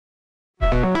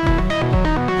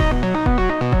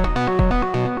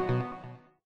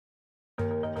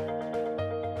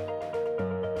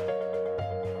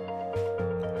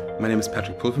is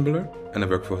Patrick Pulvermüller and I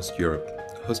work for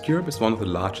HostEurope. HostEurope is one of the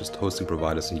largest hosting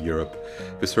providers in Europe.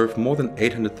 We serve more than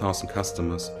 800,000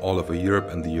 customers all over Europe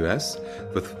and the US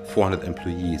with 400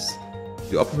 employees.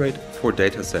 We operate 4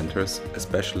 data centers,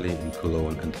 especially in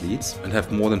Cologne and Leeds, and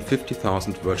have more than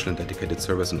 50,000 virtual and dedicated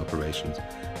servers in operations.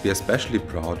 We are especially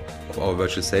proud of our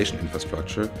virtualization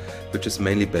infrastructure, which is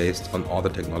mainly based on all the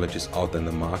technologies out there in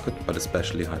the market, but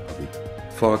especially Hyper-V.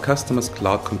 For our customers,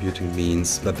 cloud computing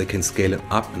means that they can scale it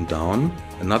up and down.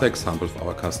 Another example of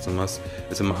our customers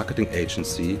is a marketing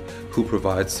agency who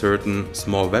provides certain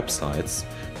small websites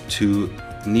to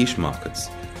niche markets.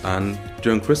 And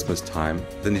during Christmas time,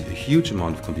 they need a huge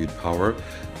amount of compute power.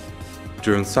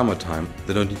 During summertime,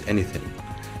 they don't need anything.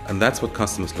 And that's what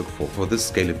customers look for this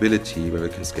scalability where we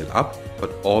can scale up,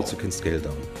 but also can scale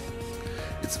down.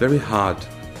 It's very hard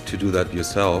to do that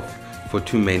yourself for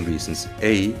 2 main reasons.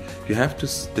 A, you have to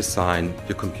design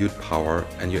your compute power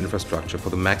and your infrastructure for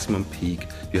the maximum peak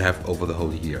you have over the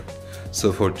whole year.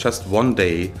 So for just 1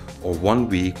 day or 1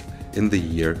 week in the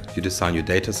year, you design your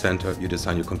data center, you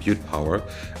design your compute power,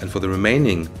 and for the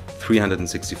remaining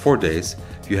 364 days,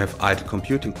 you have idle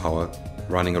computing power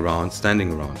running around,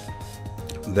 standing around.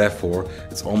 Therefore,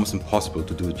 it's almost impossible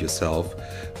to do it yourself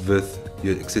with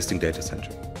your existing data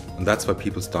center. And that's why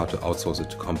people start to outsource it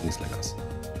to companies like us.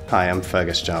 Hi, I'm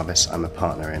Fergus Jarvis. I'm a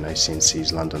partner in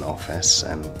OC&C's London office.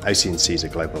 OC&C is a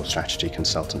global strategy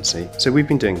consultancy. So we've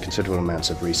been doing considerable amounts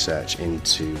of research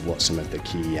into what some of the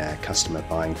key customer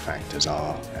buying factors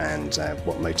are and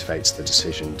what motivates the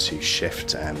decision to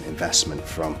shift investment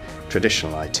from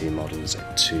traditional IT models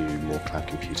to more cloud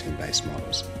computing based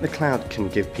models. The cloud can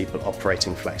give people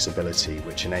operating flexibility,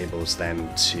 which enables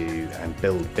them to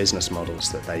build business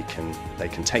models that they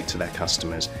can take to their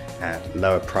customers at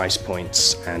lower price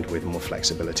points and with more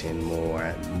flexibility and more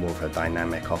of a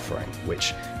dynamic offering,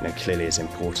 which clearly is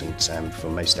important for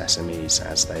most SMEs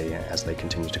as they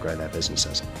continue to grow their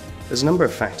businesses. There's a number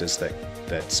of factors that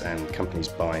companies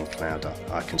buying cloud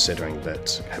are considering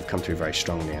that have come through very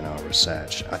strongly in our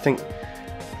research. I think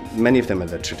many of them are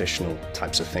the traditional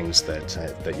types of things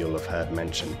that you'll have heard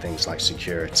mentioned, things like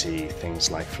security,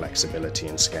 things like flexibility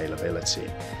and scalability.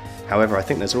 However, I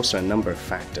think there's also a number of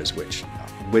factors which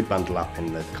we'd bundle up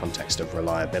in the context of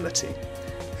reliability,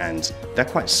 and they're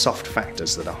quite soft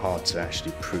factors that are hard to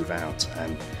actually prove out,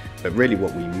 but really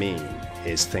what we mean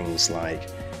is things like,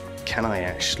 can I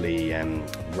actually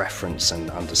reference and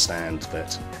understand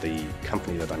that the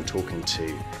company that I'm talking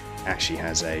to actually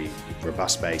has a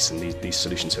robust base and these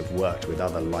solutions have worked with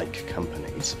other like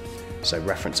companies, so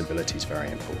referenceability is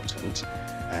very important.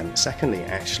 Secondly,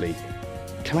 actually,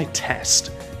 can I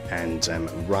test and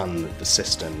run the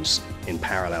systems in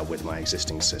parallel with my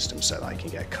existing system so that I can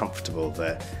get comfortable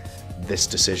that this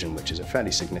decision, which is a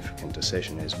fairly significant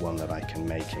decision, is one that I can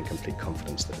make in complete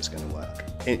confidence that it's going to work.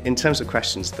 In terms of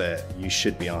questions that you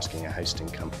should be asking a hosting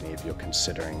company if you're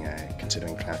considering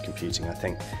cloud computing, I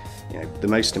think the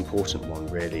most important one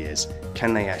really is,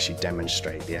 can they actually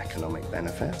demonstrate the economic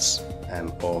benefits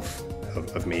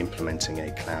of me implementing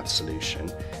a cloud solution,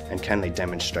 and can they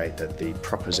demonstrate that the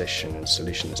proposition and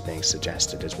solution that's being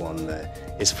suggested is one that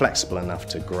is flexible enough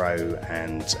to grow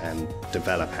and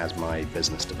develop as my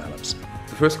business develops.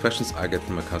 The first questions I get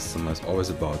from a customer is always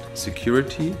about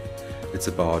security, it's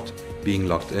about being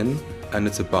logged in, and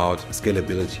it's about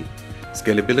scalability.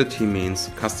 Scalability means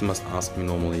customers ask me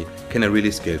normally, can I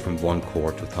really scale from 1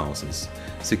 core to thousands?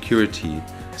 Security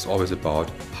is always about,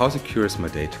 how secure is my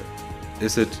data?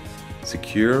 Is it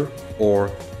secure,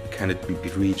 or can it be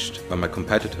breached by my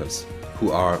competitors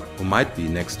who might be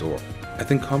next door? I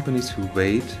think companies who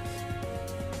wait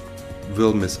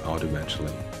will miss out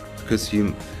eventually, because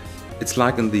it's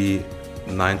like in the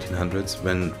 1900s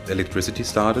when electricity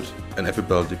started and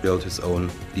everybody built his own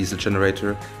diesel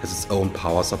generator, has its own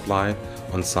power supply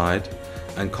on site,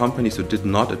 and companies who did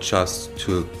not adjust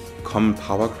to a common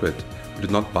power grid, who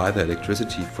did not buy their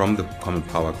electricity from the common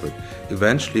power grid,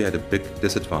 eventually had a big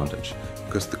disadvantage,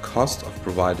 because the cost of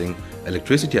providing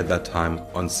electricity at that time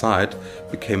on site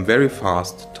became very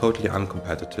fast, totally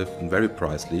uncompetitive and very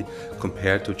pricey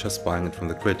compared to just buying it from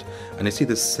the grid. And I see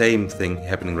the same thing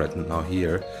happening right now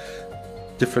here.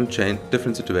 Different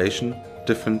situation,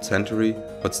 different century,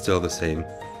 but still the same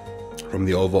from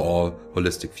the overall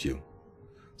holistic view.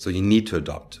 So you need to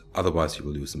adopt, otherwise you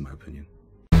will lose, in my opinion.